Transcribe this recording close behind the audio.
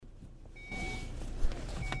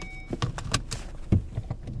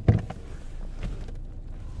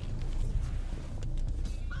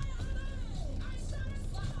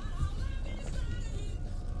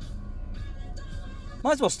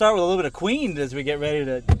Might as well start with a little bit of Queen as we get ready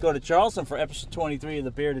to go to Charleston for episode 23 of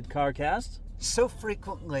the Bearded Carcast. So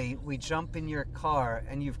frequently we jump in your car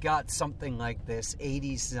and you've got something like this,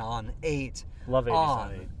 80s on 8. Love 80s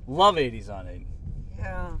on 8. Love 80s on 8.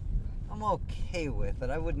 Yeah, I'm okay with it.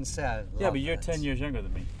 I wouldn't say I love Yeah, but you're it. 10 years younger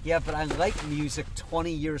than me. Yeah, but I like music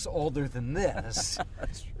 20 years older than this.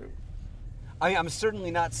 That's true. I'm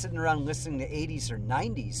certainly not sitting around listening to 80s or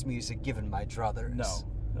 90s music given my druthers. No,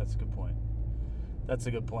 that's a good point. That's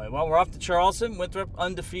a good point. Well, we're off to Charleston. Winthrop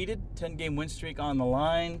undefeated, 10-game win streak on the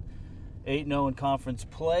line, 8-0 in conference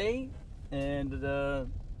play. And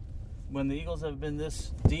when the Eagles have been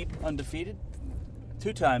this deep undefeated,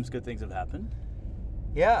 2 times good things have happened.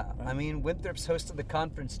 Yeah, I mean, Winthrop's hosted the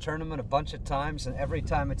conference tournament a bunch of times, and every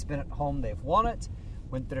time it's been at home, they've won it.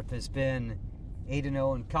 Winthrop has been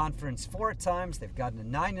 8-0 in conference 4 times. They've gotten to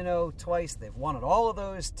 9-0 twice. They've won it all of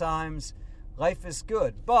those times. Life is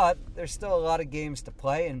good, but there's still a lot of games to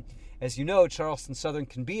play, and as you know, Charleston Southern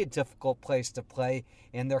can be a difficult place to play,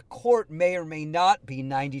 and their court may or may not be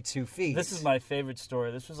 92 feet. This is my favorite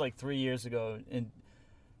story. This was like 3 years ago, and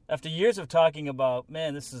after years of talking about,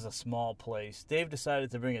 man, this is a small place, Dave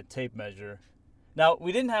decided to bring a tape measure. Now,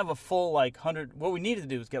 we didn't have a full, 100, what we needed to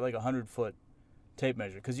do was get 100-foot tape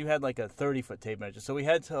measure, because you had a 30-foot tape measure, so we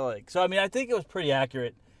had to I think it was pretty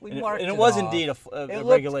accurate. We marked and it it was off. Indeed a It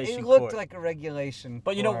regulation looked court. like a regulation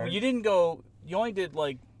But court. you didn't go. You only did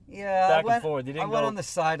back and forth. You didn't I went on the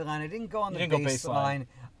sideline. I didn't go on the baseline.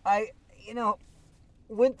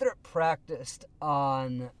 Winthrop practiced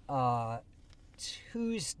on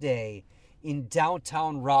Tuesday in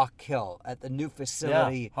downtown Rock Hill at the new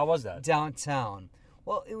facility. Yeah. How was that? Downtown.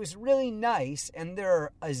 Well, it was really nice, and there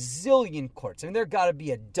are a zillion courts. I mean, there got to be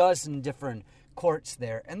a dozen different courts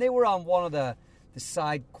there, and they were on one of the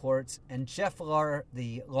side courts, and Jeff Lahr,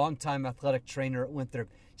 the longtime athletic trainer at Winthrop,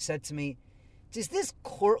 said to me, "Does this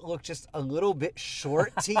court look just a little bit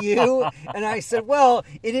short to you?" And I said, "Well,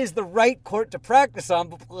 it is the right court to practice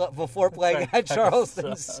on before playing at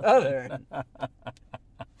Charleston Southern."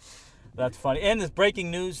 That's funny. And there's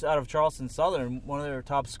breaking news out of Charleston Southern. One of their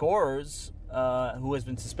top scorers, who has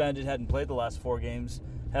been suspended, hadn't played the last 4 games,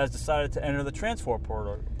 has decided to enter the transfer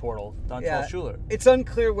portal, Dontrell Schuler. It's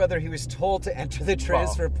unclear whether he was told to enter the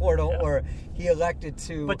transfer portal or he elected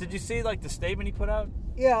to. But did you see the statement he put out?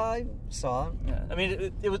 Yeah, I saw it. Yeah. I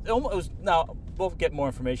mean, it was. Now we'll get more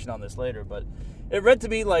information on this later, but it read to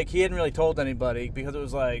me like he hadn't really told anybody, because it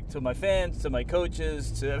was to my fans, to my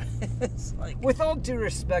coaches, to. It's With all due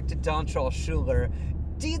respect to Dontrell Schuler,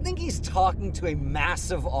 do you think he's talking to a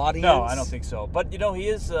massive audience? No, I don't think so. But, he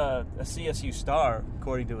is a CSU star,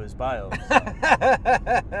 according to his bio. So.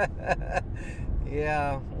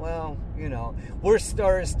 Yeah, well, we're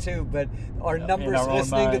stars too, but our numbers our own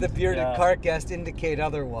listening to the minds, Bearded yeah. Carcast indicate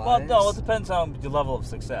otherwise. Well, no, it depends on the level of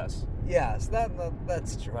success. Yes,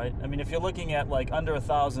 that's true. Right? I mean, if you're looking at under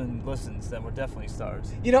 1,000 listens, then we're definitely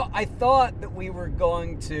stars. I thought that we were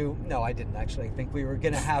going to... No, I didn't actually think we were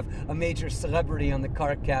going to have a major celebrity on the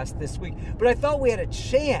Carcast this week. But I thought we had a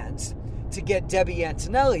chance to get Debbie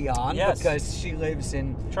Antonelli on because she lives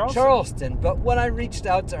in Charleston. But when I reached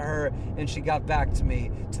out to her and she got back to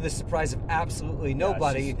me, to the surprise of absolutely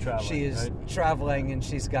nobody, she is traveling and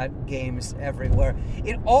she's got games everywhere.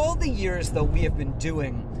 In all the years, though, we have been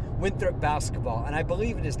doing Winthrop basketball, and I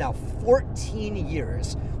believe it is now 14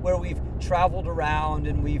 years where we've traveled around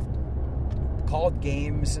and we've called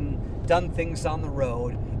games and done things on the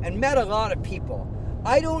road and met a lot of people.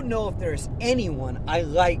 I don't know if there's anyone I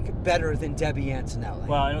like better than Debbie Antonelli.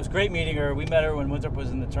 Well, and it was great meeting her. We met her when Winthrop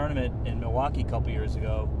was in the tournament in Milwaukee a couple years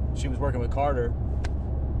ago. She was working with Carter.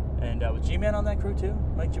 And was G-Man on that crew too?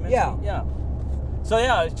 Mike Jiminski? Yeah. So,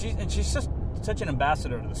 she's just such an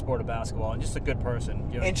ambassador to the sport of basketball and just a good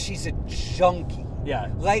person. And she's a junkie. Yeah.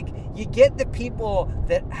 You get the people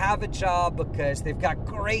that have a job because they've got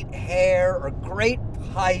great hair or great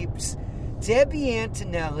pipes. Debbie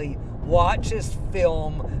Antonelli watches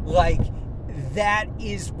film like that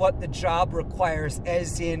is what the job requires,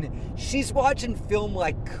 as in she's watching film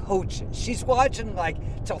like coaches. She's watching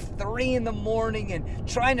till 3 a.m. and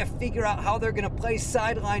trying to figure out how they're going to play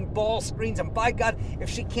sideline ball screens. And by God, if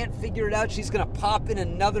she can't figure it out, she's going to pop in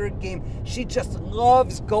another game. She just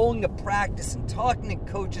loves going to practice and talking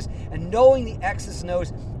to coaches and knowing the X's and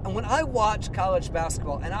O's. And when I watch college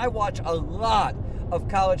basketball, and I watch a lot of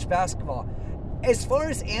college basketball, as far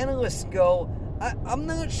as analysts go, I'm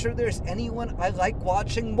not sure there's anyone I like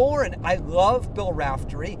watching more. And I love Bill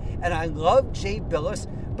Raftery, and I love Jay Billis,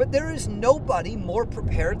 but there is nobody more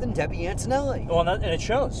prepared than Debbie Antonelli. Well, and it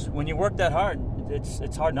shows. When you work that hard,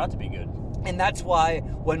 it's hard not to be good. And that's why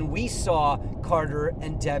when we saw Carter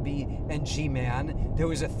and Debbie and G-Man, there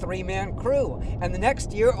was a 3-man crew. And the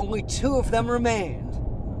next year, only 2 of them remained.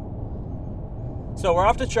 So we're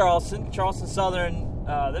off to Charleston. Charleston Southern,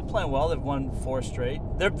 they're playing well. They've won 4 straight.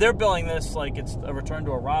 They're billing this like it's a return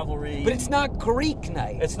to a rivalry. But it's not Greek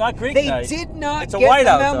night. It's not Greek they night. They did not it's a get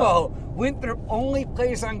whiteout, the memo. though. Winthrop only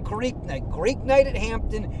plays on Greek night. Greek night at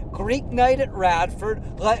Hampton. Greek night at Radford.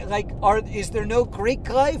 Is there no Greek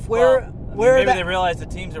life? Maybe they realized the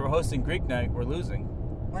teams that were hosting Greek night were losing.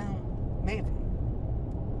 Well, maybe.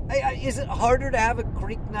 Is it harder to have a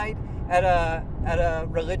Greek night at a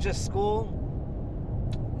religious school?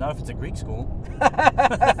 Not if it's a Greek school.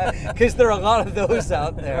 Because there are a lot of those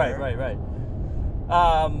out there. Right.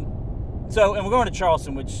 So, and we're going to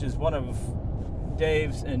Charleston, which is one of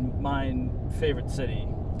Dave's and mine favorite city.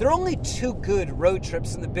 There are only 2 good road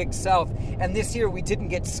trips in the Big South, and this year we didn't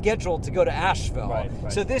get scheduled to go to Asheville. Right.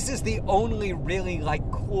 So this is the only really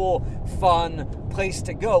cool, fun place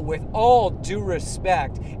to go, with all due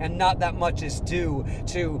respect, and not that much is due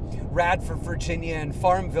to Radford, Virginia, and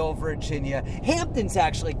Farmville, Virginia. Hampton's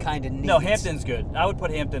actually kind of neat. No, Hampton's good. I would put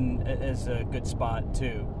Hampton as a good spot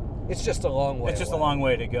too. It's just a long way. It's just a long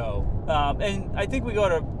way to go, and I think we go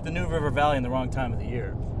to the New River Valley in the wrong time of the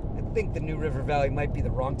year. I think the New River Valley might be the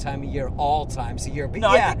wrong time of year, all times of year. But no,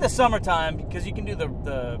 I think the summertime, because you can do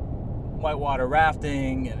the whitewater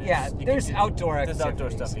rafting. And there's outdoor activities. There's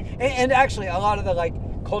outdoor stuff you can do. And actually, a lot of the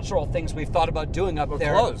cultural things we've thought about doing up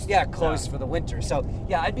there. Closed. Yeah, closed for the winter. So,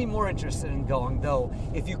 I'd be more interested in going, though,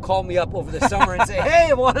 if you call me up over the summer and say,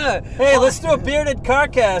 hey, let's do a bearded car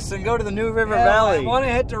cast and go to the New River Valley. I want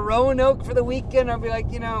to head to Roanoke for the weekend. I'll be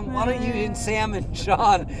like, why don't you and Sam and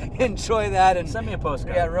Sean enjoy that and send me a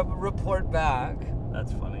postcard. Yeah, report back.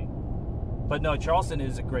 That's funny. But no, Charleston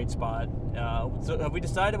is a great spot. So have we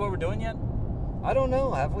decided what we're doing yet? I don't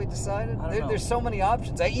know. Have we decided? I don't know. There's so many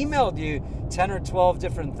options. I emailed you 10 or 12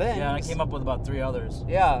 different things. Yeah, I came up with about 3 others.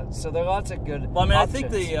 Yeah, so there are lots of good Well, I mean, options.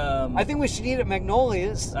 I think we should eat at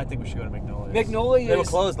Magnolia's. I think we should go to Magnolia's. Magnolia's. They were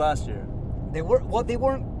closed last year. They weren't.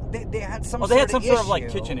 They had some. They had some sort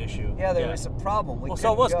of kitchen issue. Yeah, there was a problem.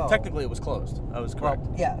 So it was technically it was closed. I was correct.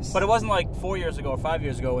 Well, yes, but it wasn't like 4 years ago or 5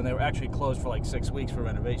 years ago when they were actually closed for 6 weeks for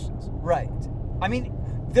renovations. Right. I mean,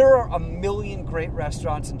 there are a million great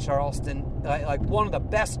restaurants in Charleston, like one of the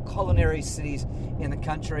best culinary cities in the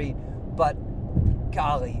country. But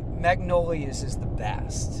golly, Magnolia's is the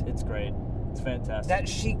best. It's great. It's fantastic. That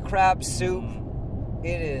sheet crab soup,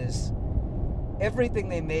 it is. Everything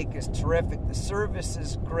they make is terrific. The service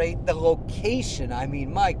is great. The location, I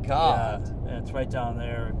mean, my God. Yeah, it's right down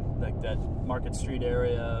there, like that Market Street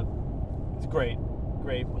area. It's great.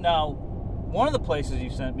 Now, one of the places you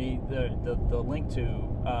sent me the link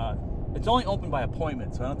to, it's only open by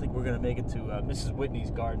appointment, so I don't think we're going to make it to Mrs.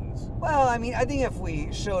 Whitney's Gardens. Well, I mean, I think if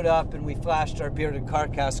we showed up and we flashed our Bearded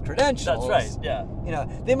Carcast credentials... That's right, yeah.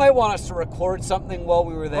 They might want us to record something while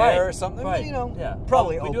we were there or something, right. but,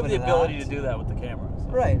 probably we open do have the ability to do that with the camera. So,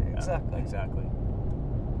 right, yeah, exactly. Exactly.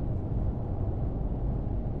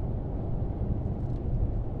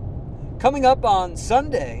 Coming up on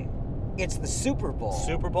Sunday, it's the Super Bowl.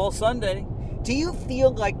 Super Bowl Sunday. Do you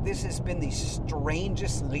feel like this has been the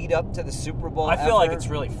strangest lead up to the Super Bowl I feel like it's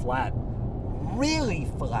really flat. Really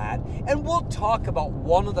flat. And we'll talk about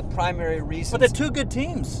one of the primary reasons. But they're 2 good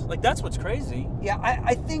teams. That's what's crazy. Yeah,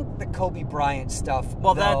 I think the Kobe Bryant stuff.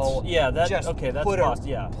 Well, though, that's lost.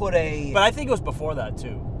 But I think it was before that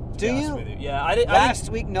too. Do you? With you. Yeah, I didn't.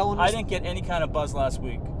 Last week, no one. I didn't get any kind of buzz last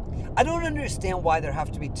week. I don't understand why there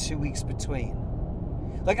have to be 2 weeks between.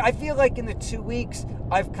 I feel like in the 2 weeks,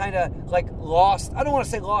 I've kind of lost. I don't want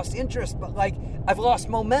to say lost interest, but I've lost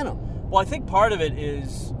momentum. Well, I think part of it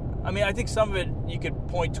is. I mean, I think some of it you could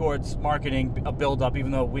point towards marketing, a build-up,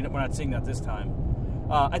 even though we're not seeing that this time.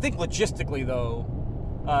 I think logistically, though,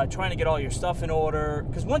 trying to get all your stuff in order,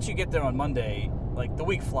 because once you get there on Monday, the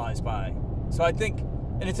week flies by. So I think,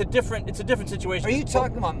 and it's a different situation. Are you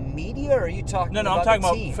talking about media, or are you talking about No, I'm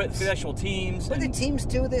talking teams? about the actual teams. But the teams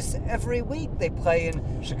do this every week. They play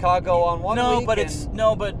in Chicago on one week.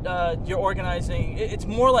 You're organizing. It's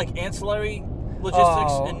more like ancillary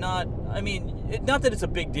logistics and not. I mean, not that it's a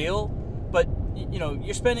big deal, but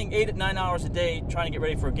you're spending 8 to 9 hours a day trying to get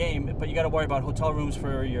ready for a game, but you got to worry about hotel rooms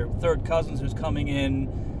for your third cousins who's coming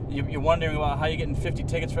in. You're wondering about how you're getting 50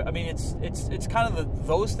 tickets for. I mean, it's kind of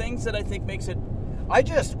those things that I think makes it. I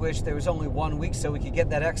just wish there was only 1 week so we could get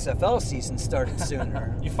that XFL season started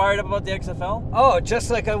sooner. You fired up about the XFL? Oh, just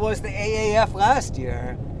like I was the AAF last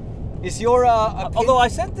year. Is your although I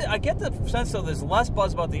get the sense though there's less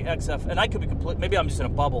buzz about the XF, and I could be maybe I'm just in a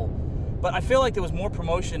bubble, but I feel like there was more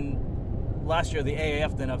promotion last year the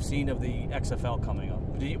AAF than I've seen of the XFL coming up.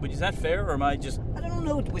 Is that fair, or am I just? I don't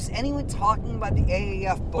know. Was anyone talking about the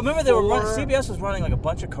AAF before? Remember they were CBS was running like a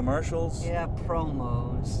bunch of commercials. Yeah,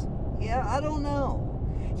 promos. Yeah, I don't know.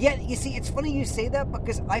 Yet, you see, it's funny you say that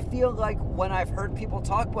because I feel like when I've heard people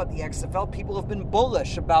talk about the XFL, people have been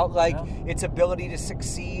bullish about its ability to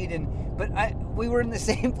succeed. But we were in the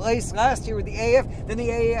same place last year with the AAF. Then the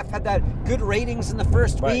AAF had that good ratings in the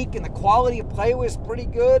first week, and the quality of play was pretty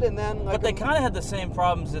good. And then, but they kind of had the same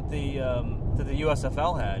problems that the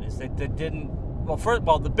USFL had. Is that they didn't. Well, first of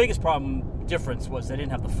all, the biggest difference was they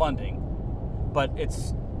didn't have the funding. But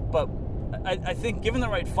I think given the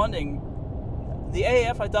right funding, the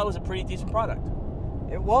AAF I thought was a pretty decent product.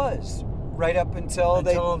 It was right up until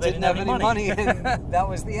they didn't have any money, and that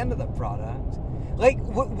was the end of the product. Like,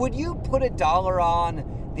 would you put $1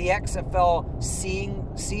 on the XFL seeing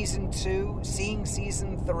season 2, seeing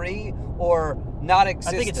season 3, or not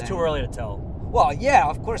existing? I think it's too early to tell. Well, yeah,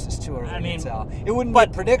 of course it's too early to tell. It wouldn't be a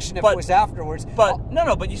prediction if it was afterwards. But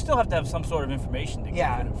but you still have to have some sort of information to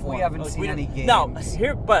get informed. We haven't seen any games. Now,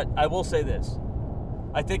 but I will say this.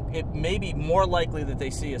 I think it may be more likely that they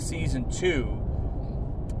see a season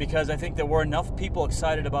 2 because I think there were enough people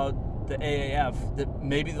excited about the AAF that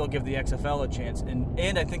maybe they'll give the XFL a chance.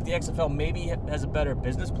 And I think the XFL maybe has a better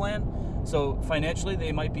business plan. So financially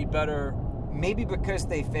they might be better. Maybe because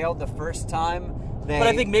they failed the first time. But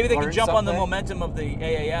I think maybe they can jump on the momentum of the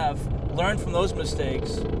AAF, learn from those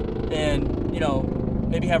mistakes, and,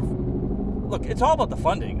 maybe have... Look, it's all about the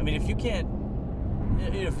funding. I mean, if you can't...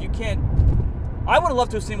 I would have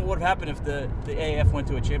loved to have seen what would have happened if the AAF went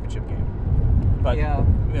to a championship game. But,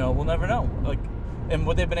 we'll never know. And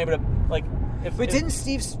would they have been able to, But didn't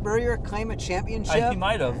Steve Spurrier claim a championship? He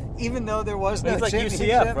might have. Even though there was no championship? He's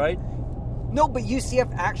like UCF, right? No, but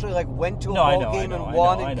UCF actually went to a bowl game and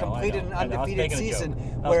won and completed an undefeated season.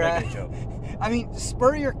 I was making a joke. I mean,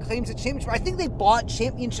 Spurrier claims a championship. I think they bought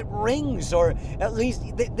championship rings, or at least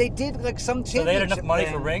they did some championship. So they had enough money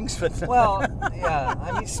thing. For rings? Well, yeah.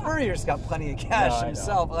 I mean, Spurrier's got plenty of cash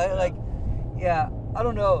himself. I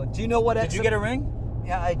don't know. Do you know what? Did you get a ring?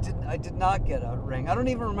 Yeah, I did not get a ring. I don't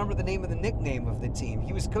even remember the name of the nickname of the team.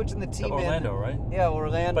 He was coaching the team Orlando, right? Yeah,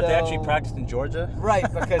 Orlando. But they actually practiced in Georgia?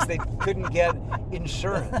 Right, because they couldn't get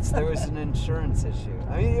insurance. There was an insurance issue.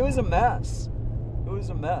 I mean, it was a mess. It was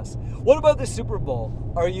a mess. What about the Super Bowl?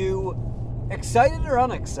 Are you excited or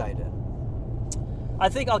unexcited? I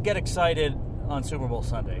think I'll get excited on Super Bowl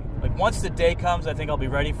Sunday. Once the day comes, I think I'll be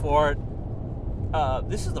ready for it.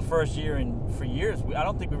 This is the first year for years. I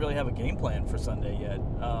don't think we really have a game plan for Sunday yet.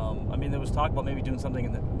 There was talk about maybe doing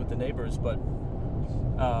something with the neighbors, but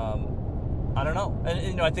I don't know.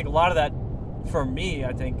 And I think a lot of that, for me,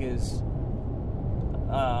 I think is,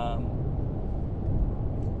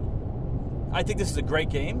 I think this is a great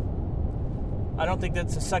game. I don't think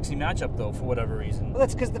that's a sexy matchup, though, for whatever reason. Well,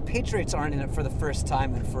 that's because the Patriots aren't in it for the first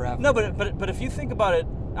time in forever. No, but if you think about it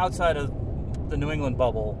outside of the New England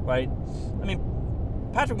bubble, right? I mean,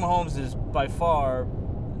 Patrick Mahomes is by far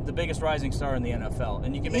the biggest rising star in the NFL,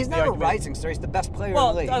 and you can make he's not a rising star; he's the best player in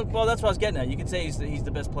the league. Well, that's what I was getting at. You can say he's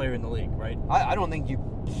the best player in the league, right? I don't think you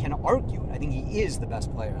can argue it. I think he is the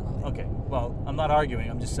best player in the league. Okay, well, I'm not arguing.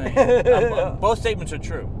 I'm just saying both statements are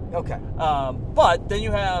true. Okay, but then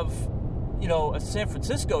you have, a San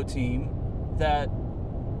Francisco team that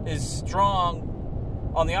is strong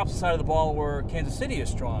on the opposite side of the ball where Kansas City is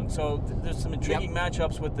strong. So there's some intriguing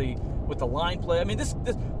matchups with the line play. I mean, this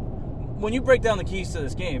when you break down the keys to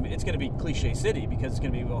this game, it's going to be cliche city because it's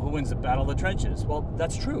going to be, who wins the battle of the trenches? Well,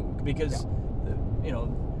 that's true because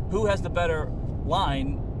who has the better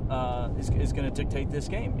line is going to dictate this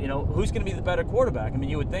game. Who's going to be the better quarterback? I mean,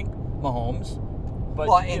 you would think Mahomes. But,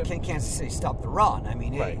 and can Kansas City stop the run? I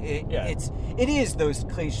mean, right. it is those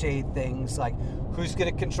cliche things like who's going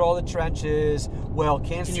to control the trenches. Well,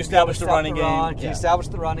 Kansas can you establish the running game? Can you establish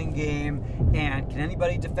the running game? And can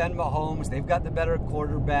anybody defend Mahomes? They've got the better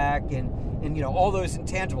quarterback, and all those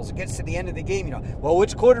intangibles. It gets to the end of the game, well,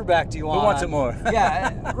 which quarterback do you want? Who wants it more?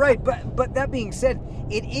 Yeah, right. But that being said,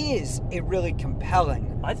 it is a really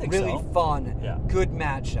compelling, I think really fun, good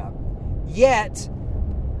matchup. Yet,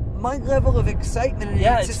 my level of excitement and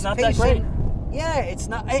anticipation, it's not that great. Yeah, it's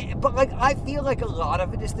not. But I feel like a lot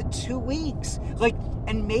of it is the 2 weeks.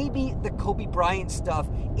 And maybe the Kobe Bryant stuff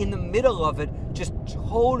in the middle of it just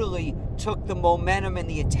totally took the momentum and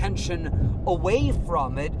the attention away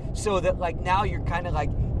from it, so that now you're kind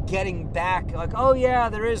of getting back. Oh yeah,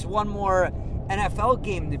 there is one more NFL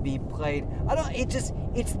game to be played.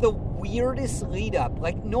 It's the weirdest lead up.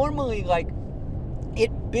 Normally,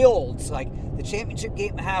 it builds. Like the championship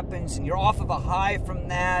game happens, and you're off of a high from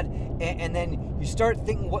that, and then you start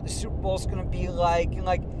thinking what the Super Bowl's going to be like, and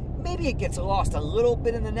like maybe it gets lost a little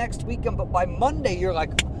bit in the next weekend, but by Monday you're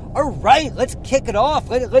like, all right, let's kick it off.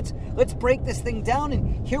 Let's break this thing down.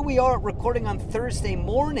 And here we are recording on Thursday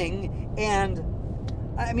morning, and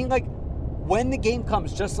I mean, like, when the game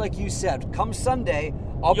comes, just like you said, come Sunday,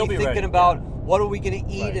 I'll be thinking ready, about yeah. what are we going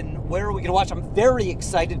to eat and where are we going to watch. I'm very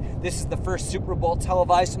excited. This is the first Super Bowl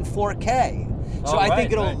televised in 4K. So I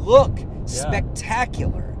think it'll look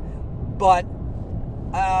spectacular. But,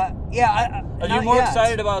 Are you more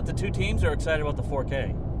excited about the two teams or excited about the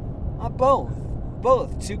 4K? Both.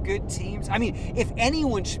 Two good teams. I mean, if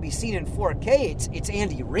anyone should be seen in 4K, it's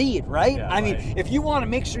Andy Reid, right? Yeah, I mean, if you want to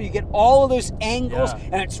make sure you get all of those angles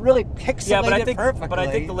and it's really pixelated perfectly. But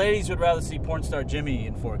I think the ladies would rather see porn star Jimmy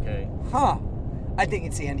in 4K. Huh. I think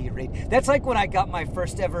it's Andy Reid. That's like when I got my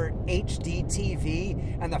first ever HD TV,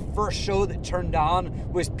 and the first show that turned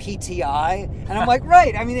on was PTI, and I'm like,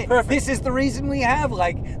 right. I mean, this is the reason we have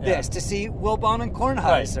this to see Wilbon and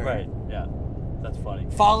Kornheiser. Right. Yeah, that's funny.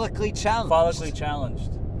 Follically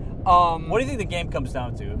challenged. What do you think the game comes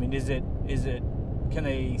down to? I mean, is it? Can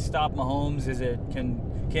they stop Mahomes?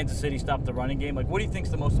 Can Kansas City stop the running game? Like, what do you think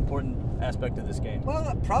is the most important aspect of this game?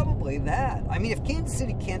 Well, probably that. I mean, if Kansas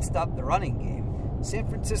City can't stop the running game, San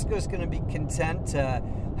Francisco is going to be content to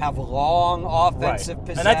have long offensive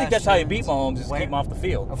possessions. And I think that's how you beat Mahomes, is keep him off the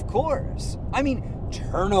field. Of course. I mean,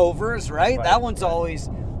 turnovers, right? That one's always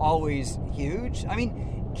huge. I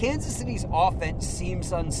mean, Kansas City's offense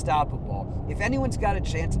seems unstoppable. If anyone's got a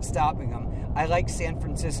chance at stopping them, I like San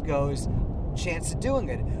Francisco's chance of doing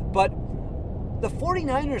it. But the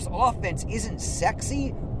 49ers offense isn't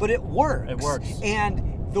sexy, but it works. It works. And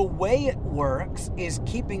the way it works is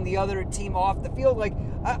keeping the other team off the field. Like,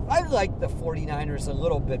 I like the 49ers a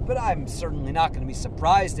little bit, but I'm certainly not going to be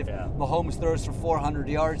surprised if Mahomes throws for 400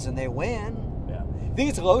 yards and they win. Yeah.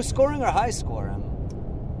 Think it's low scoring or high scoring?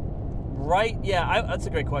 Right, yeah, that's a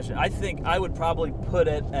great question. I think I would probably put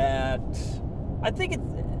it at, I think it's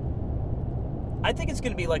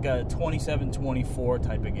going to be like a 27-24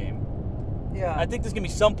 type of game. Yeah. I think there's going to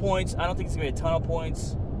be some points. I don't think it's going to be a ton of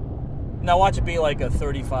points. Now watch it be like a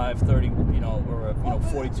 35-30, or a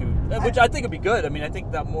 42, which I think would be good. I mean, I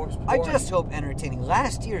think that more. I just hope entertaining.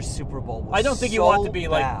 Last year's Super Bowl was I don't think so you want it to be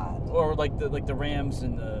bad. like the Rams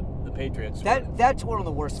and the Patriots. That's one of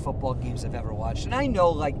the worst football games I've ever watched. And I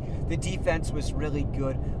know the defense was really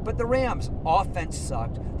good, but the Rams offense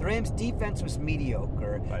sucked. The Rams defense was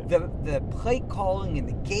mediocre. Right. The play calling and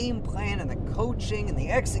the game plan and the coaching and the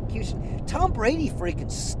execution. Tom Brady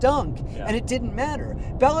freaking stunk, and it didn't matter.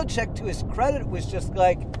 Belichick, to his credit, was just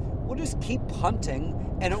like, we'll just keep punting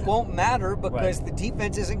and it won't matter because the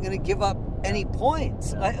defense isn't going to give up any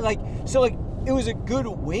points. So it was a good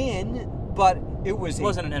win, but it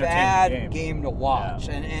wasn't a bad game to watch.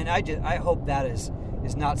 Yeah. And I hope that is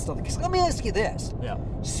not still the case. Let me ask you this. Yeah.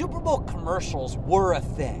 Super Bowl commercials were a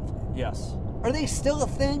thing. Yes. Are they still a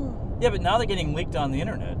thing? Yeah, but now they're getting leaked on the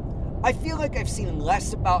internet. I feel like I've seen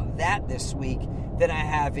less about that this week than I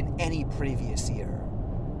have in any previous year.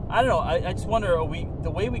 I don't know. I just wonder,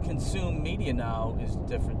 the way we consume media now is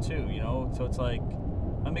different too, So it's like,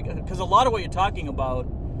 I mean, because a lot of what you're talking about,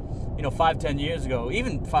 5-10 years ago,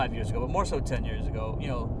 even 5 years ago, but more so 10 years ago,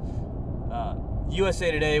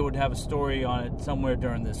 USA Today would have a story on it somewhere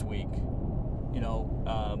during this week.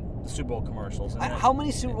 The Super Bowl commercials. And how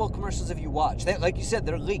many Super Bowl commercials have you watched? Like you said,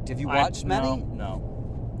 they're leaked. Have you watched many?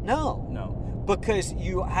 No. Because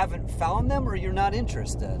you haven't found them, or you're not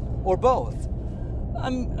interested, or both? I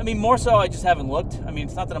mean, more so, I just haven't looked. I mean,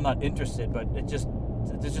 it's not that I'm not interested, but there's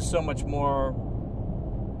just so much more.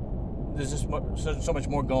 There's just so much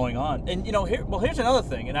more going on. And, here's another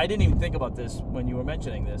thing, and I didn't even think about this when you were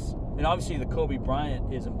mentioning this. And obviously the Kobe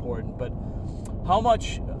Bryant is important, but how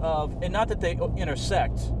much of, and not that they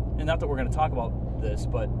intersect, and not that we're going to talk about this,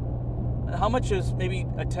 but how much is maybe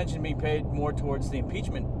attention being paid more towards the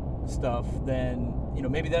impeachment stuff than,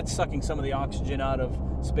 maybe that's sucking some of the oxygen out of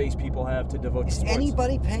space people have to devote to sports. Is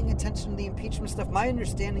anybody paying attention to the impeachment stuff? My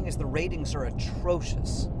understanding is the ratings are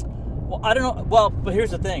atrocious. Well, I don't know. Well, but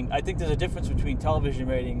here's the thing. I think there's a difference between television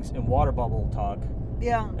ratings and water bubble talk.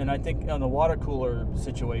 Yeah. And I think on the water cooler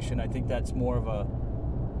situation, I think that's more of a...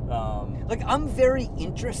 I'm very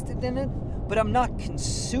interested in it, but I'm not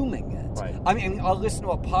consuming it. Right. I mean, I'll listen to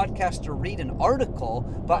a podcast or read an article,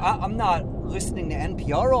 but I'm not listening to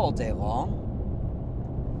NPR all day long.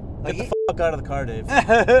 Get the fuck out of the car, Dave.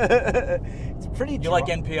 It's pretty dry. You like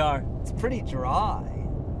NPR? It's pretty dry.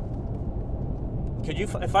 Could you,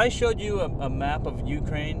 if I showed you a map of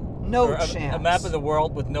Ukraine? No Or chance. A map of the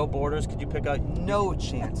world with no borders. Could you pick out? No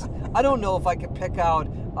chance. I don't know if I could pick out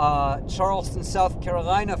Charleston, South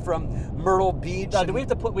Carolina from Myrtle Beach. Do we have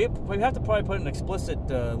to put? We have to probably put an explicit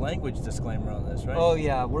language disclaimer on this, right? Oh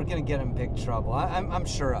yeah, we're gonna get in big trouble. I'm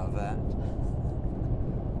sure of that.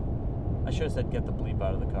 I should have said get the bleep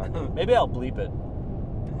out of the car. Maybe I'll bleep it.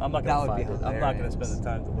 I'm not gonna find it. I'm not gonna spend the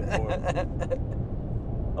time to look for it.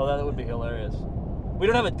 Oh, that would be hilarious. We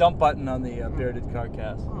don't have a dump button on the Bearded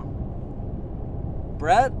Carcast.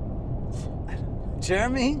 Brett?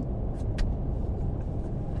 Jeremy?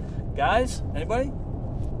 Guys, anybody?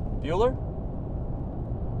 Bueller?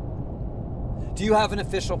 Do you have an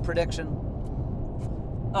official prediction?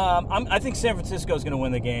 I think San Francisco is going to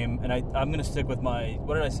win the game, and I'm going to stick with my,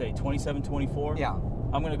 what did I say, 27-24? Yeah.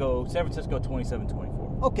 I'm going to go San Francisco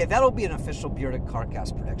 27-24. Okay, that'll be an official Bearded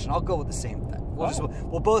Carcast prediction. I'll go with the same thing.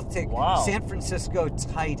 We'll both take San Francisco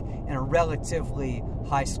tight and a relatively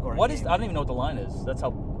high scoring game. I don't even know what the line is. That's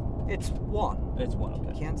how... It's 1. It's 1,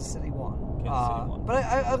 okay. Kansas City won. Kansas City won. But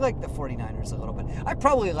I like the 49ers a little bit. I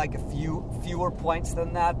probably like a fewer points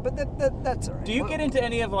than that, but that's all right. Do you get into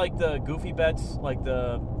any of like the goofy bets, like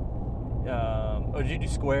the, or do you do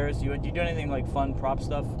squares? Do you do anything like fun prop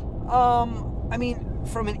stuff? I mean,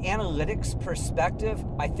 from an analytics perspective,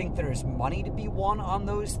 I think there's money to be won on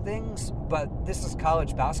those things, but this is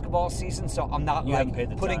college basketball season, so I'm not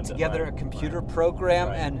putting together a computer program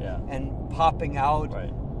and popping out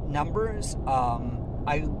numbers.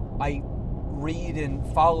 I read and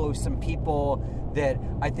follow some people that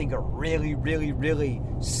I think are really, really, really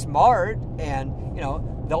smart, and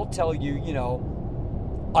they'll tell you,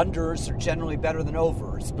 unders are generally better than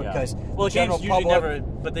overs because the games usually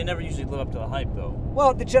but they never usually live up to the hype though.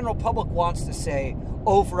 Well, the general public wants to say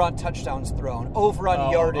over on touchdowns thrown, over on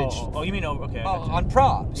yardage. Oh, you mean okay? On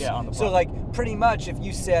props. Yeah, on the props. So like pretty much, if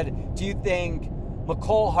you said, do you think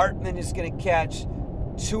McCole Hartman is going to catch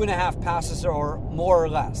 2.5 passes or more or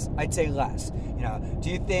less? I'd say less. Do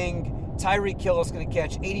you think Tyreek Hill is going to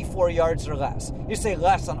catch 84 yards or less? You say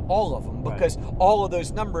less on all of them because all of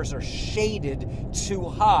those numbers are shaded too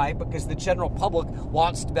high because the general public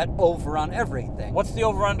wants to bet over on everything. What's the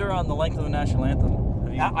over-under on the length of the national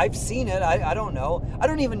anthem? I've seen it. I don't know. I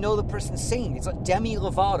don't even know the person singing. It's like Demi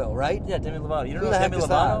Lovato, right? Yeah, Demi Lovato. You don't know Demi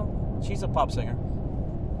Lovato? She's a pop singer.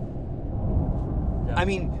 Yeah. I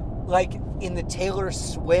mean, like in the Taylor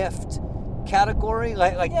Swift category?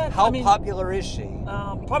 How popular is she?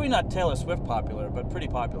 Probably not Taylor Swift popular, but pretty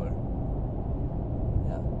popular.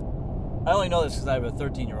 Yeah. I only know this because I have a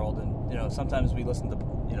 13-year-old, and sometimes we listen to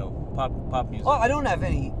pop music. Well, I don't have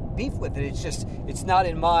any beef with it. It's just it's not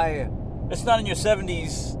in my. It's not in your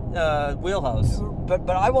 70s wheelhouse. But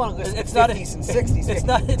I want to listen to 50s and 60s.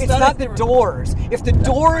 It's not the Doors. If the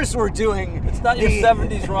Doors were doing, it's not your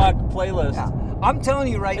 70s rock playlist. Yeah. I'm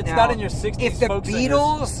telling you now, it's not in your 60s. If the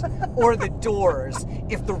Beatles or the Doors,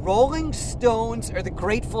 if the Rolling Stones or the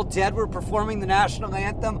Grateful Dead were performing the national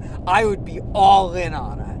anthem, I would be all in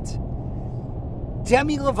on it.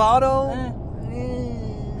 Demi Lovato,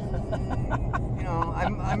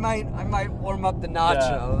 I might warm up the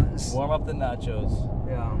nachos. Yeah, warm up the nachos.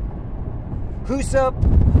 Yeah. Who's up?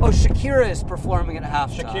 Oh, Shakira is performing at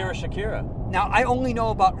halftime. Shakira. Now I only know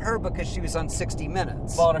about her because she was on 60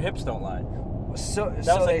 Minutes. Well, and her hips don't lie. So that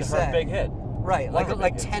so was they her say. big hit. Right,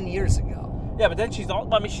 like 10 years ago. Yeah, but then she's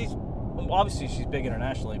obviously she's big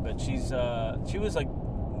internationally, but she was like,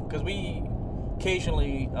 because we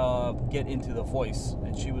occasionally get into The Voice,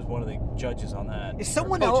 and she was one of the judges on that. Is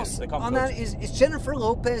someone else on that? Is Jennifer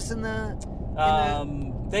Lopez in the?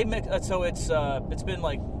 They mix. So it's been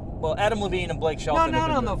like, well, Adam Levine and Blake Shelton. No,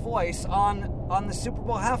 not on The Voice. On the Super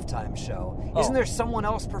Bowl halftime show. Oh. Isn't there someone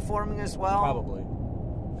else performing as well? Probably.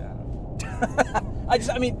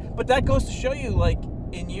 But that goes to show you, like,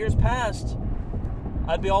 in years past,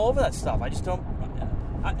 I'd be all over that stuff. I just don't.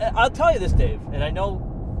 I'll tell you this, Dave, and I know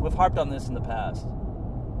we've harped on this in the past.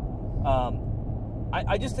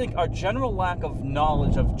 I just think our general lack of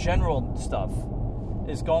knowledge of general stuff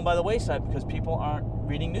is going by the wayside because people aren't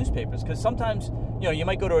reading newspapers. Because sometimes, you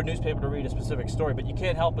might go to a newspaper to read a specific story, but you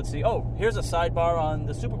can't help but see, oh, here's a sidebar on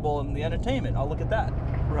the Super Bowl and the entertainment. I'll look at that.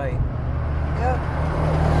 Right. Yeah.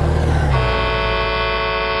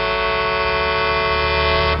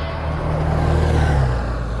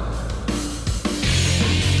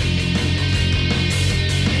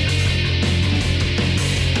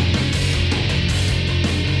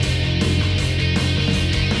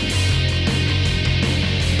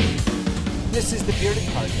 This is the Bearded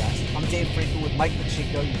Carcast. I'm Dave Frankel with Mike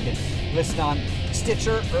Pacheco. You can listen on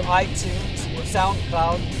Stitcher or iTunes or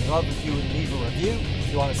SoundCloud. We'd love if you would leave a review.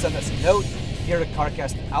 If you want to send us a note,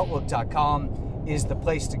 beardedcarcast@outlook.com. is the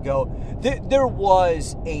place to go. There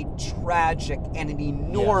was a tragic and an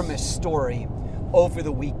enormous story over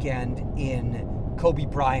the weekend in Kobe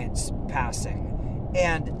Bryant's passing.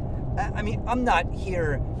 And, I mean, I'm not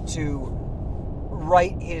here to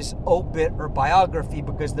write his obit or biography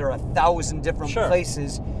because there are 1,000 different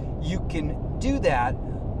places you can do that.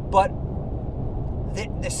 But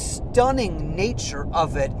the stunning nature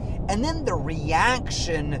of it, and then the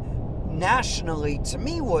reaction nationally, to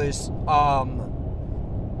me, was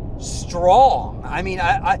strong. I mean,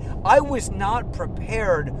 I was not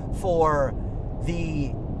prepared for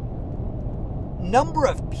the number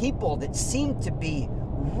of people that seemed to be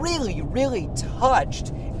really, really touched,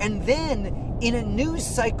 and then in a news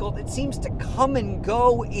cycle that seems to come and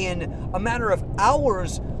go in a matter of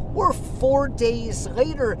hours, we're 4 days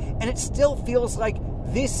later, and it still feels like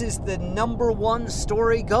this is the number one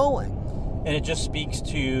story going. And it just speaks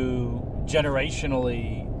to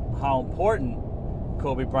generationally how important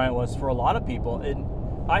Kobe Bryant was for a lot of people. And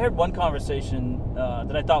I heard one conversation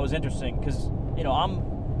that I thought was interesting because, you know, I'm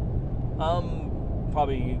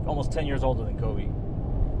probably almost 10 years older than Kobe.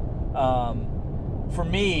 For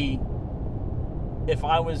me, if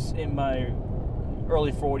I was in my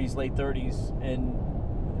early 40s, late 30s, and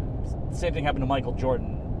the same thing happened to Michael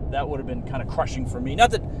Jordan, that would have been kind of crushing for me.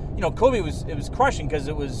 Not that, you know, Kobe was crushing because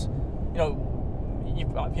it was, you know,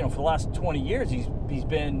 for the last 20 years he's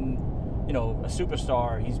been, you know, a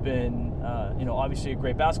superstar. He's been, you know, obviously a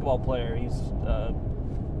great basketball player. He's,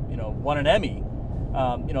 you know, won an Emmy.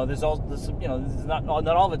 You know, there's all this, you know, this is not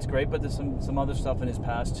all of it's great, but there's some other stuff in his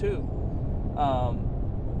past too.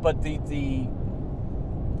 But the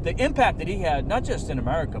impact that he had, not just in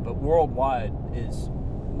America but worldwide, is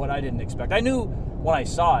what I didn't expect. I knew when I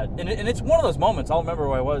saw it, and it's one of those moments. I'll remember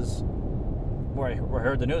where I was, where I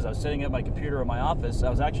heard the news. I was sitting at my computer in my office. I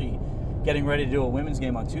was actually getting ready to do a women's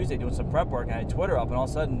game on Tuesday, doing some prep work, and I had Twitter up, and all of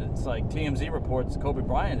a sudden it's like TMZ reports Kobe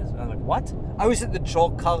Bryant is. And I'm like, what? I was at the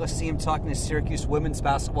Joel Coliseum talking to Syracuse women's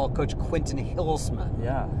basketball coach Quentin Hillsman.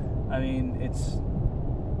 Yeah, I mean, it's,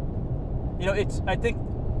 you know, I think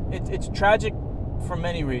it's tragic for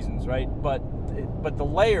many reasons, right? But the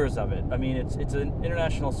layers of it. I mean, it's an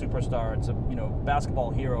international superstar. It's a, you know,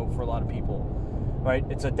 basketball hero for a lot of people, right?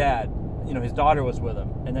 It's a dad. You know, his daughter was with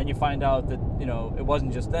him, and then you find out that, you know, it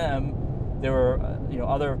wasn't just them. There were, you know,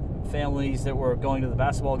 other families that were going to the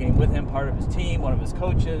basketball game with him, part of his team, one of his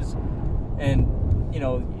coaches, and, you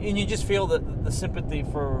know, and you just feel the sympathy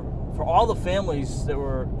for all the families that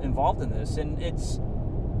were involved in this, and it's,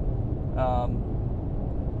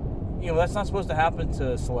 you know, that's not supposed to happen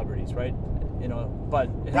to celebrities, right? You know, but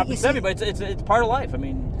it happens to everybody. It's part of life. I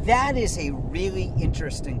mean, that is a really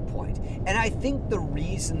interesting point. And I think the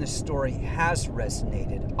reason the story has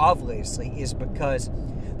resonated, obviously, is because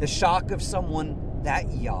the shock of someone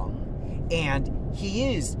that young, and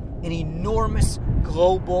he is an enormous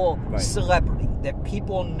global celebrity that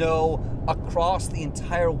people know across the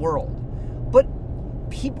entire world. But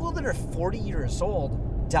people that are 40 years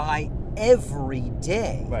old die every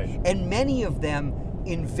day. Right. And many of them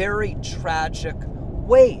in very tragic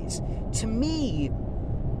ways. To me,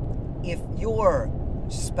 if your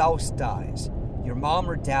spouse dies, your mom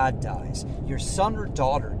or dad dies, your son or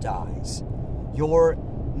daughter dies, your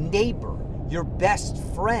neighbor, your best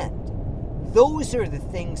friend, those are the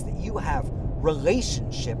things that you have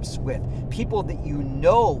relationships with, people that you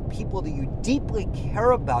know, people that you deeply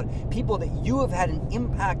care about, people that you have had an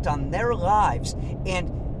impact on their lives,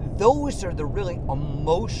 and those are the really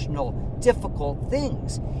emotional, difficult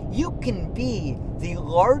things. You can be the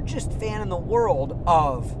largest fan in the world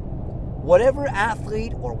of whatever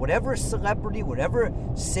athlete or whatever celebrity, whatever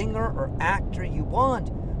singer or actor you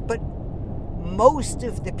want, but most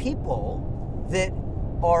of the people that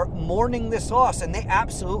are mourning this loss, and they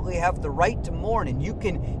absolutely have the right to mourn, and you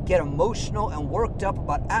can get emotional and worked up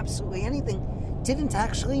about absolutely anything, didn't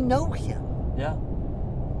actually know him. Yeah.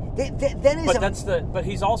 That is but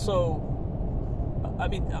he's also, I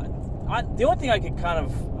mean, the only thing I could I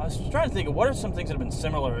was trying to think of what are some things that have been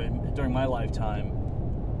similar during my lifetime,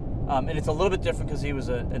 and it's a little bit different because he was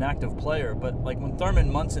an active player, but like when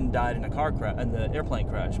Thurman Munson died in a car crash, in the airplane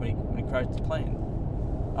crash, when he crashed his plane,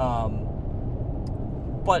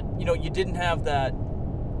 but, you know, you didn't have that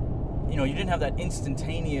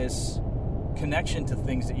instantaneous connection to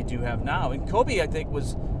things that you do have now. And Kobe, I think,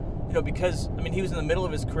 was, you know, because, I mean, he was in the middle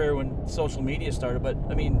of his career when social media started, but,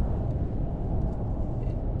 I mean,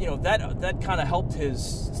 you know, that kind of helped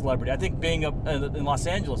his celebrity. I think being in Los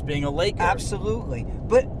Angeles, being a Laker. Absolutely.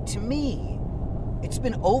 But to me, it's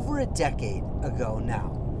been over a decade ago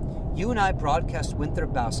now. You and I broadcast winter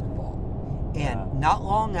basketball, and not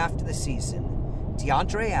long after the season,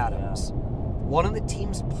 DeAndre Adams one of the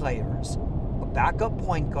team's players, a backup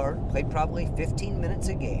point guard, played probably 15 minutes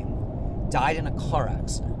a game, died in a car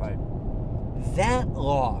accident. Right. That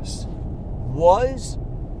loss was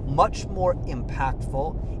much more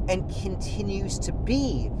impactful and continues to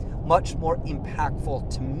be much more impactful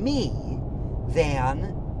to me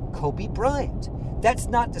than Kobe Bryant. That's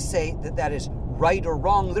not to say that that is right or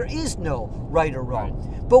wrong. There is no right or wrong.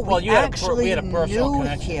 Right. But Well, we you had actually a personal knew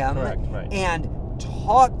connection. him Correct, right. and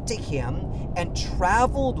talked to him and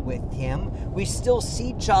traveled with him. We still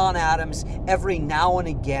see John Adams every now and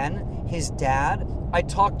again, his dad. I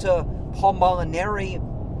talked to Paul Molinari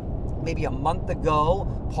maybe a month ago.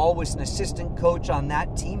 Paul was an assistant coach on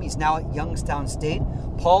that team. He's now at Youngstown State.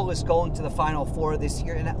 Paul is going to the Final Four this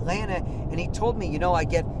year in Atlanta, and he told me, I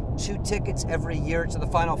get 2 tickets every year to the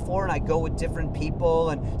Final Four, and I go with different people,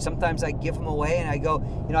 and sometimes I give them away, and I go,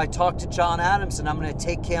 I talked to John Adams, and I'm going to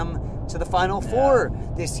take him to the Final Four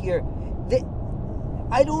this year.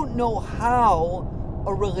 I don't know how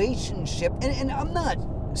a relationship, and I'm not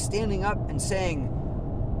standing up and saying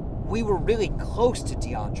we were really close to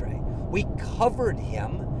DeAndre. We covered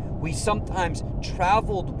him. We sometimes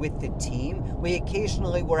traveled with the team. We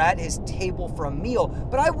occasionally were at his table for a meal,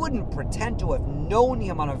 but I wouldn't pretend to have known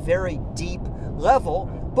him on a very deep level,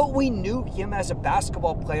 but we knew him as a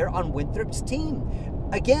basketball player on Winthrop's team.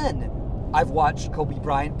 Again, I've watched Kobe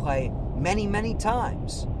Bryant play many, many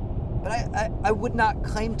times, but I would not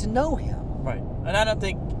claim to know him. Right. And I don't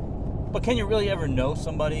think, but can you really ever know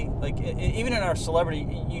somebody? Like, even in our celebrity,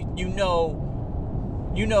 you know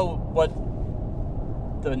what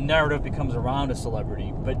the narrative becomes around a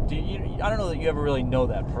celebrity, but I don't know that you ever really know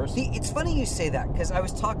that person. It's funny you say that, because I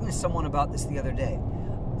was talking to someone about this the other day.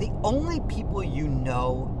 The only people you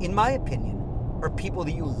know, in my opinion, are people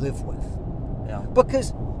that you live with. Yeah.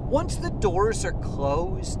 Because once the doors are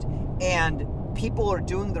closed and people are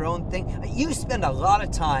doing their own thing, you spend a lot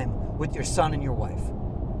of time with your son and your wife.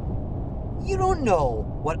 You don't know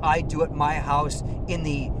what I do at my house in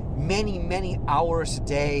the many, many hours a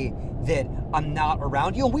day that I'm not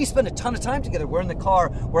around you. And we spend a ton of time together. We're in the car.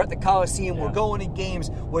 We're at the Coliseum. Yeah. We're going to games.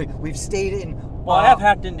 We've stayed in... Well, I have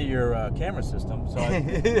hacked into your camera system, so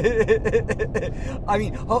I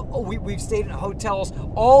mean, we've stayed in hotels,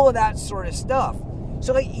 all of that sort of stuff.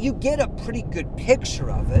 So you get a pretty good picture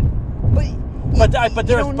of it,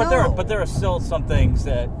 but there are still some things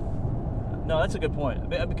that... No, that's a good point.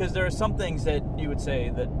 Because there are some things that you would say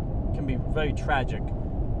that can be very tragic,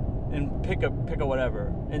 and pick a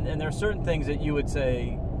whatever. And there are certain things that you would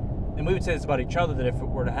say, and we would say this about each other, that if it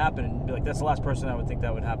were to happen, and be like, that's the last person I would think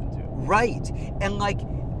that would happen to. Right. And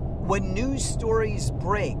when news stories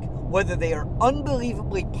break, whether they are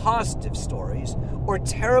unbelievably positive stories or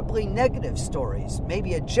terribly negative stories,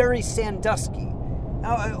 maybe a Jerry Sandusky.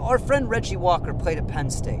 Now, our friend Reggie Walker played at Penn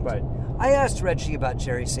State. Right. I asked Reggie about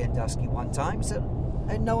Jerry Sandusky one time. He said,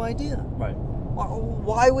 I had no idea. Right.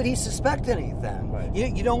 Why would he suspect anything? Right.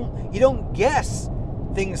 You don't guess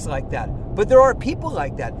things like that. But there are people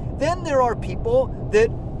like that. Then there are people that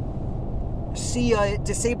see a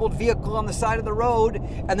disabled vehicle on the side of the road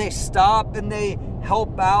and they stop and they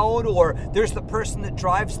help out, or there's the person that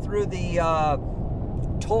drives through the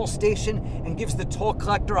toll station and gives the toll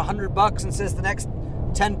collector $100 and says the next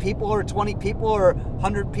 10 people or 20 people or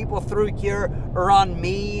 100 people through here are on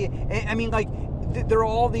me. I mean, there are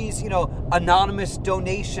all these, anonymous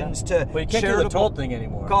donations to well, you can't charitable do the toll thing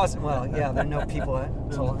anymore. Well, yeah, there are no people.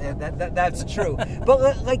 That's true.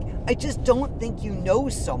 But I just don't think you know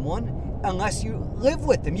someone unless you live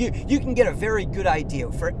with them. You can get a very good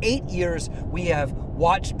idea. For 8 years, we have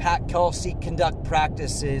watched Pat Kelsey conduct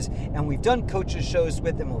practices, and we've done coaches shows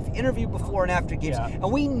with him. We've interviewed before and after games,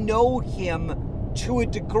 and we know him to a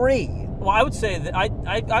degree. Well, I would say that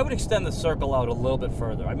I would extend the circle out a little bit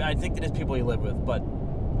further. I mean, I think that it's people you live with, but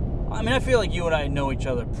I mean, I feel like you and I know each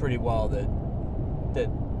other pretty well. That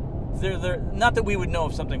they're not that we would know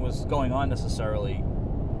if something was going on necessarily,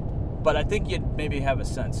 but I think you'd maybe have a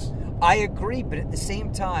sense. I agree, but at the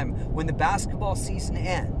same time, when the basketball season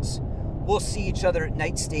ends, we'll see each other at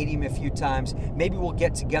Knight Stadium a few times. Maybe we'll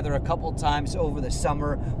get together a couple times over the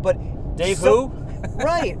summer. But who?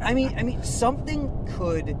 Right. I mean, something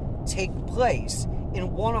could take place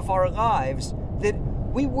in one of our lives that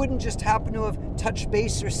we wouldn't just happen to have touched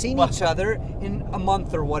base or seen each other in a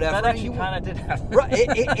month or whatever. That actually kind of did happen. Right.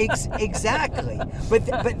 Exactly. But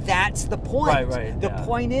that's the point. Right. The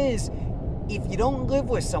point is, if you don't live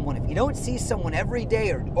with someone, if you don't see someone every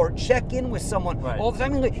day or check in with someone all the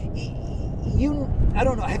time, I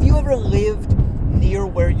don't know, have you ever lived near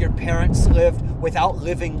where your parents lived without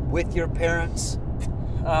living with your parents?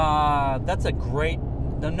 That's a great...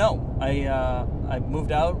 No. I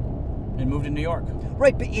moved out and moved to New York.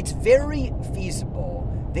 Right, but it's very feasible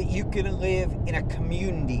that you can live in a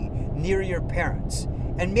community near your parents.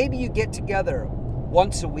 And maybe you get together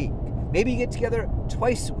once a week. Maybe you get together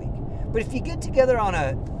twice a week. But if you get together on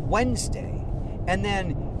a Wednesday and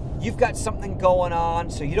then you've got something going on,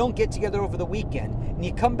 so you don't get together over the weekend, and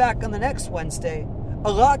you come back on the next Wednesday,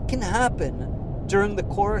 a lot can happen during the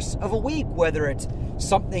course of a week, whether it's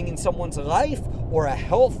something in someone's life or a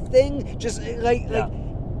health thing. Just like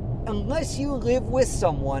unless you live with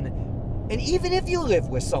someone, and even if you live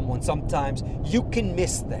with someone, sometimes you can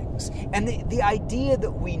miss things. And the idea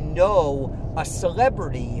that we know a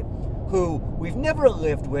celebrity who we've never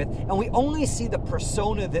lived with, and we only see the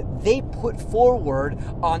persona that they put forward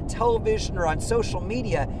on television or on social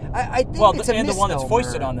media, I think it's a misnomer. And the one that's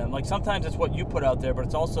foisted on them. Like, sometimes it's what you put out there, but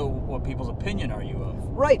it's also what people's opinion are you of.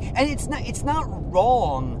 Right, and it's not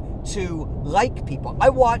wrong to like people. I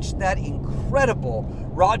watched that incredible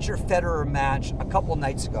Roger Federer match a couple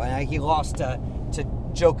nights ago, and he lost to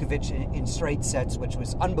Djokovic in straight sets, which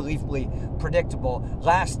was unbelievably predictable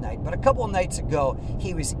last night. But a couple of nights ago,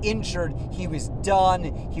 he was injured, he was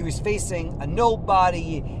done, he was facing a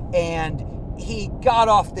nobody, and he got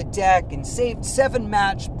off the deck and saved 7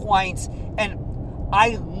 match points. And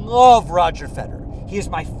I love Roger Federer. He is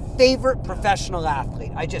my favorite professional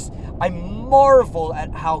athlete. I marvel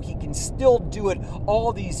at how he can still do it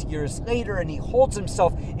all these years later, and he holds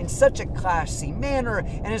himself in such a classy manner,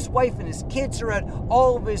 and his wife and his kids are at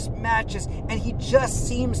all of his matches, and he just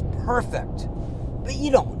seems perfect. But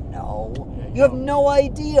you don't know. You have no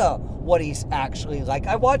idea what he's actually like.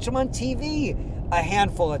 I watch him on TV a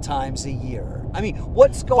handful of times a year. I mean,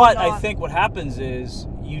 what's going on? But I think what happens is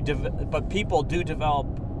but people do develop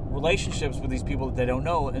relationships with these people that they don't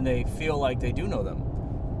know, and they feel like they do know them.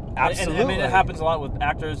 Absolutely. And I mean, it happens a lot with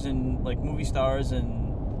actors and like movie stars and.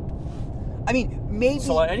 I mean, maybe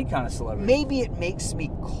any kind of celebrity. Maybe it makes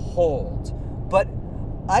me cold, but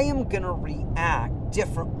I am gonna react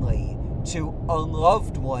differently to a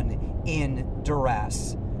loved one in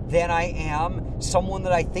duress than I am someone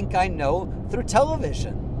that I think I know through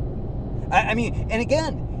television. I mean, and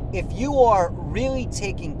again, if you are really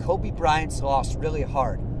taking Kobe Bryant's loss really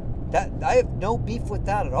hard, that I have no beef with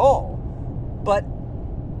that at all. But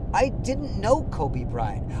I didn't know Kobe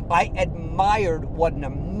Bryant. I admired what an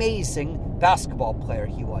amazing basketball player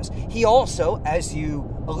he was. He also, as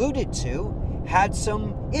you alluded to, had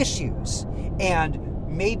some issues. And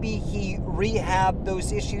maybe he rehabbed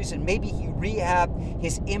those issues, and maybe he rehabbed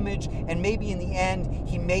his image, and maybe in the end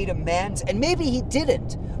he made amends, and maybe he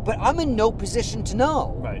didn't. But I'm in no position to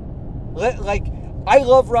know. Right. Like, I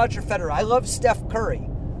love Roger Federer. I love Steph Curry.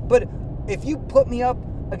 But if you put me up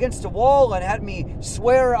against a wall and had me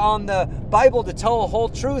swear on the Bible to tell the whole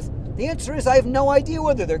truth, the answer is I have no idea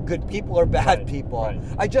whether they're good people or bad people. Right.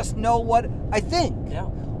 I just know what I think. Yeah.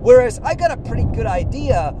 Whereas I got a pretty good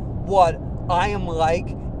idea what I am like,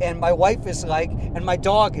 and my wife is like, and my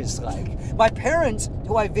dog is like. My parents,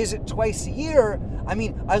 who I visit twice a year, I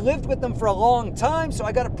mean, I lived with them for a long time, so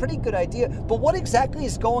I got a pretty good idea. But what exactly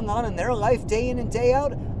is going on in their life day in and day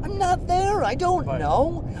out? I'm not there. I don't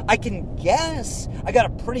know. I can guess. I got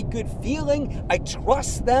a pretty good feeling. I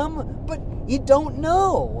trust them, but you don't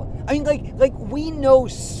know. I mean, like we know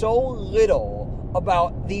so little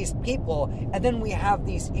about these people, and then we have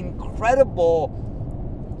these incredible.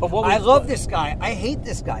 But I love this guy. I hate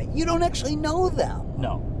this guy. You don't actually know them.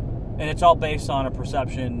 No. And it's all based on a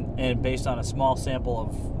perception and based on a small sample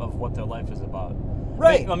of what their life is about.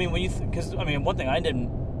 Right. I mean, because one thing I didn't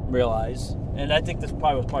realize, and I think this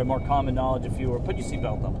was probably more common knowledge if you were, put your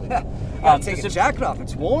seatbelt on, please. Take your jacket off.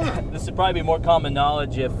 It's warm. This would probably be more common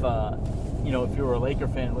knowledge if you were a Laker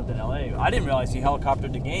fan and lived in LA. I didn't realize he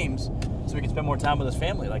helicoptered to games so he could spend more time with his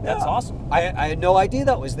family. Like, that's awesome. I had no idea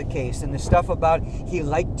that was the case. And the stuff about he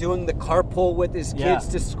liked doing the carpool with his kids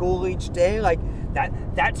to school each day, like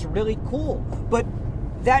that's really cool. But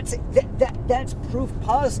that's proof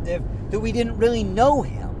positive that we didn't really know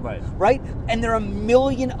him. Right? And there are a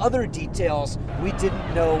million other details we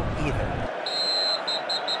didn't know either.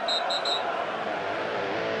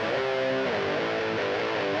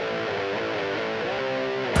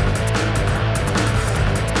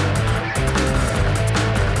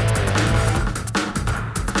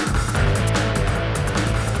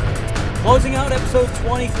 Closing out episode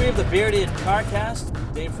 23 of the Bearded Carcast.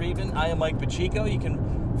 Dave Friedman, I am Mike Pacheco. You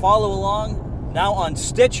can follow along now on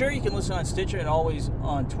Stitcher. You can listen on Stitcher and always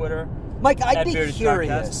on Twitter. Mike, I'd be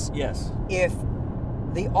curious yes. if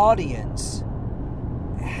the audience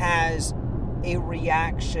has a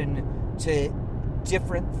reaction to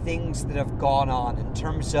different things that have gone on in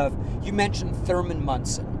terms of, you mentioned Thurman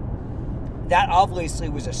Munson. that obviously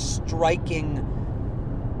was a striking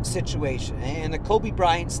situation. And the Kobe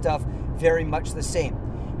Bryant stuff, very much the same.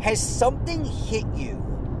 Has something hit you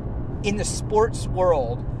in the sports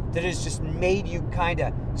world that has just made you kind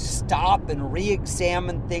of stop and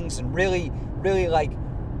re-examine things and really, really like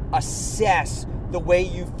assess the way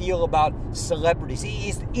you feel about celebrities?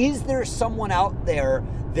 Is there someone out there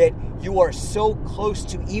that you are so close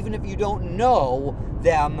to, even if you don't know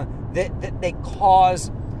them, that they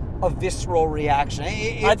cause a visceral reaction?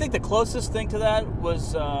 I think the closest thing to that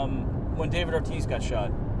was when David Ortiz got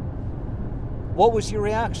shot. What was your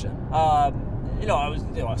reaction? I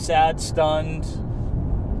was sad, stunned,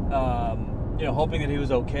 hoping that he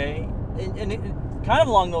was okay, and it, kind of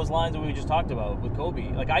along those lines that we just talked about with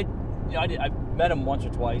Kobe. Like I met him once or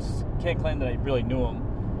twice. Can't claim that I really knew him,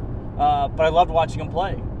 but I loved watching him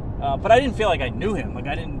play. But I didn't feel like I knew him. Like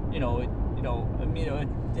I didn't,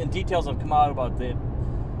 and details have come out about the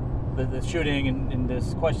shooting, and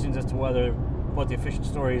there's questions as to what the official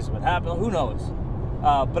story is, what happened. Who knows?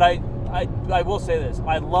 But I will say this: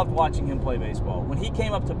 I loved watching him play baseball. When he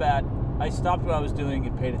came up to bat, I stopped what I was doing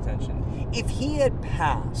and paid attention. If he had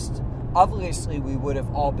passed, obviously we would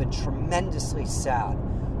have all been tremendously sad.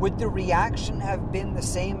 Would the reaction have been the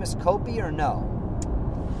same as Kobe or no?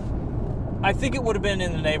 I think it would have been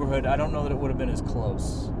in the neighborhood. I don't know that it would have been as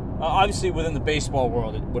close. Obviously, within the baseball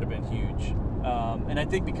world, it would have been huge. And I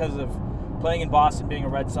think because of playing in Boston, being a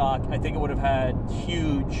Red Sox, I think it would have had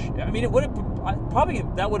huge... I mean, it would have... Probably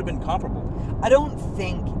that would have been comparable. I don't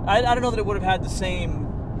think... I don't know that it would have had the same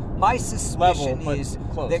My suspicion level, is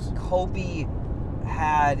close. that Kobe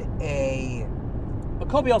had a... But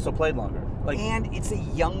Kobe also played longer. And it's a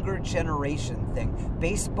younger generation thing.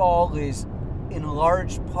 Baseball is, in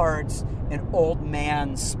large parts, an old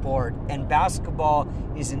man sport, and basketball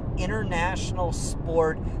is an international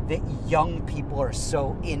sport that young people are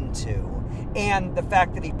so into. And the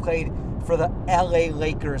fact that he played for the LA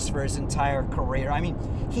Lakers for his entire career. I mean,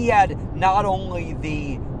 he had not only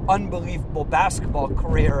the unbelievable basketball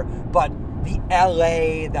career, but the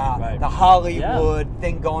LA, the Hollywood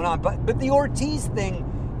thing going on. But the Ortiz thing,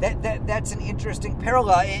 that's an interesting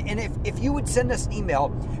parallel. And if you would send us an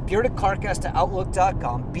email,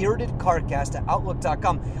 beardedcarcast@outlook.com,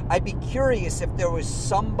 beardedcarcast@outlook.com, I'd be curious if there was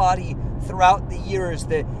somebody throughout the years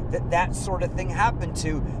that sort of thing happened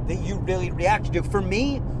to that you really reacted to. For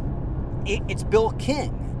me, it's Bill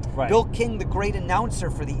King. Right. Bill King, the great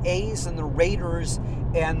announcer for the A's and the Raiders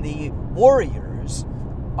and the Warriors.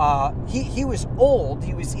 He was old.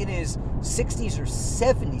 He was in his 60s or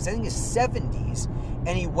 70s. I think his 70s.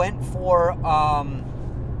 And he went for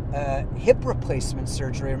hip replacement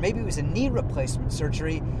surgery, or maybe it was a knee replacement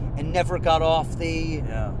surgery, and never got off the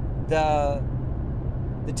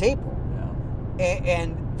table. Yeah.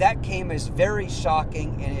 And that came as very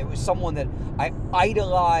shocking. And it was someone that I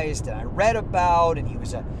idolized and I read about. And he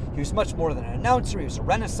was much more than an announcer. He was a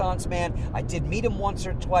Renaissance man. I did meet him once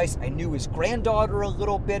or twice. I knew his granddaughter a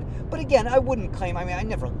little bit. But again, I wouldn't claim, I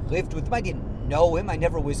never lived with him. I didn't know him. I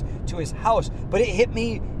never was to his house. But it hit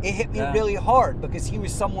me really hard, because he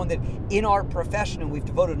was someone that in our profession, and we've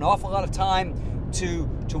devoted an awful lot of time to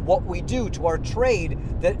what we do, to our trade,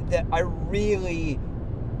 that I really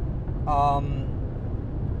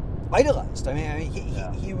idolized.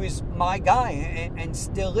 He was my guy and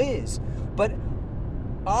still is. But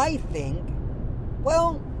I think,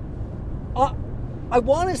 I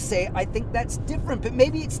want to say I think that's different, but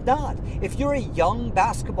maybe it's not. If you're a young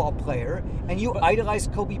basketball player and you idolize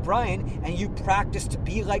Kobe Bryant and you practice to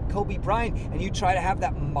be like Kobe Bryant and you try to have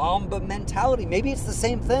that Mamba mentality, maybe it's the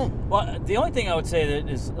same thing. Well, the only thing I would say that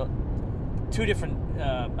is two different...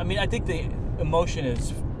 I think the emotion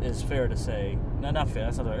is fair to say. No, not fair.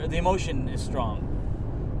 That's not fair. The emotion is strong.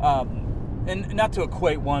 And not to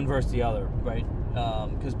equate one versus the other, right?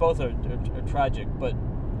 Because both are tragic, but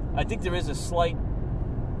I think there is a slight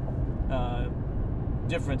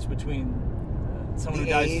difference between someone who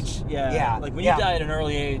dies. Like when you die at an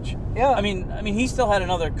early age. Yeah. I mean, he still had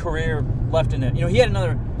another career left in it. He had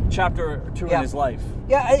another chapter or two in his life.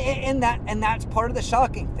 Yeah, and that's part of the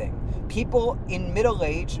shocking thing. People in middle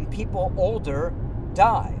age and people older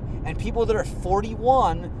die, and people that are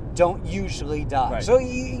 41 don't usually die. Right. So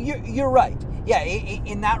you're right. Yeah,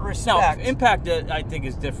 in that respect. No, impact I think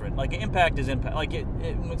is different. Like impact is impact. Like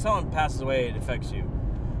when someone passes away, it affects you.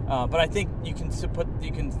 But I think you can say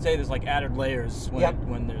there's like added layers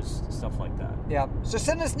when there's stuff like that. Yeah. So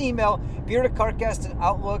send us an email,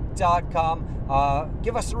 beardedcarcast@outlook.com.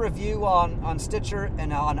 Give us a review on Stitcher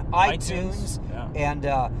and on iTunes. Yeah. And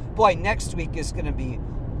boy, next week is going to be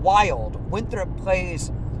wild. Winthrop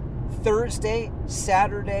plays Thursday,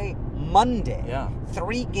 Saturday, Monday. Yeah.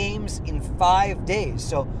 3 games in 5 days.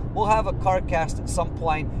 So we'll have a CarCast at some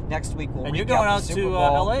point next week. We'll And you're recap going the out Super to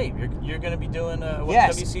Bowl. LA. You're going to be doing a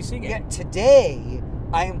Yes. WCC game. Yeah, today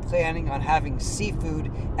I am planning on having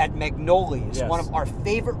seafood at Magnolia's, Yes. one of our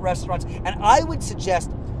favorite restaurants, and I would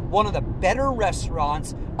suggest one of the better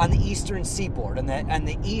restaurants on the Eastern Seaboard, and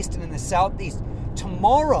the East and in the Southeast.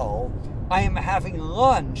 Tomorrow, I am having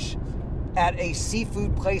lunch at a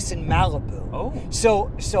seafood place in Malibu. Oh.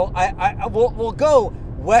 So we'll go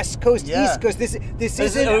West Coast, Yeah. East Coast. This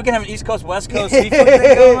isn't. Are we gonna have an East Coast, West Coast seafood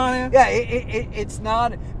thing going on here? Yeah, it's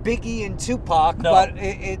not Biggie and Tupac, No. but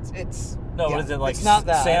it's. No, yeah, what is it like? It's not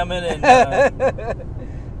that. Salmon and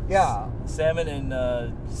Yeah. salmon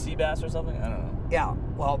and sea bass or something? I don't know. Yeah,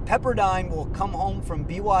 well, Pepperdine will come home from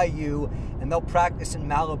BYU and they'll practice in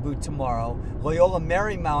Malibu tomorrow. Loyola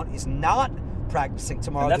Marymount is not practicing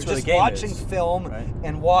tomorrow. And that's They're where just the game watching is, film right?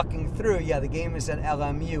 and walking through. Yeah, the game is at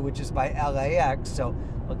LMU, which is by LAX. So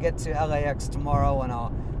I'll get to LAX tomorrow and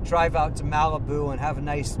I'll drive out to Malibu and have a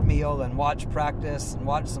nice meal and watch practice and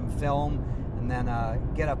watch some film and then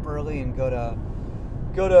get up early and go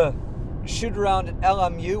to shoot around at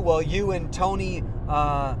LMU while you and Tony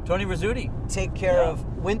Rizzuti. take care of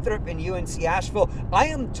Winthrop and UNC Asheville. I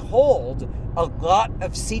am told a lot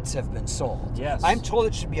of seats have been sold. Yes. I'm told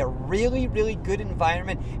it should be a really, really good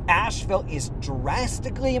environment. Asheville is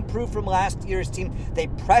drastically improved from last year's team. They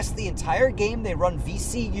press the entire game. They run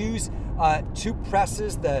VCU's 2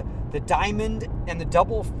 presses, the diamond and the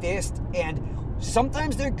double fist, and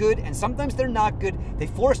sometimes they're good and sometimes they're not good. They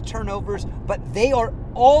force turnovers, but they are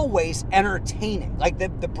always entertaining. Like the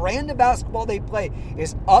brand of basketball they play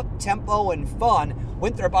is up-tempo and fun.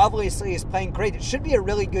 Winthrop obviously is playing great. It should be a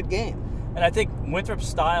really good game. And I think Winthrop's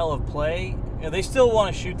style of play, they still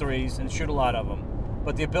want to shoot threes and shoot a lot of them,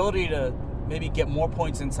 but the ability to maybe get more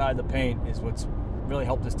points inside the paint is what's really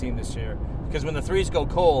helped this team this year. Because when the threes go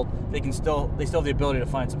cold, they still have the ability to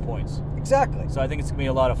find some points. Exactly. So I think it's going to be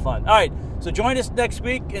a lot of fun. All right, so join us next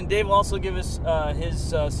week, and Dave will also give us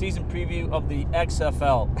his season preview of the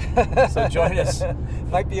XFL. So join us.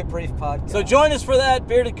 Might be a brief podcast. So join us for that,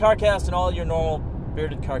 Bearded CarCast and all your normal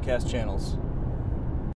Bearded CarCast channels.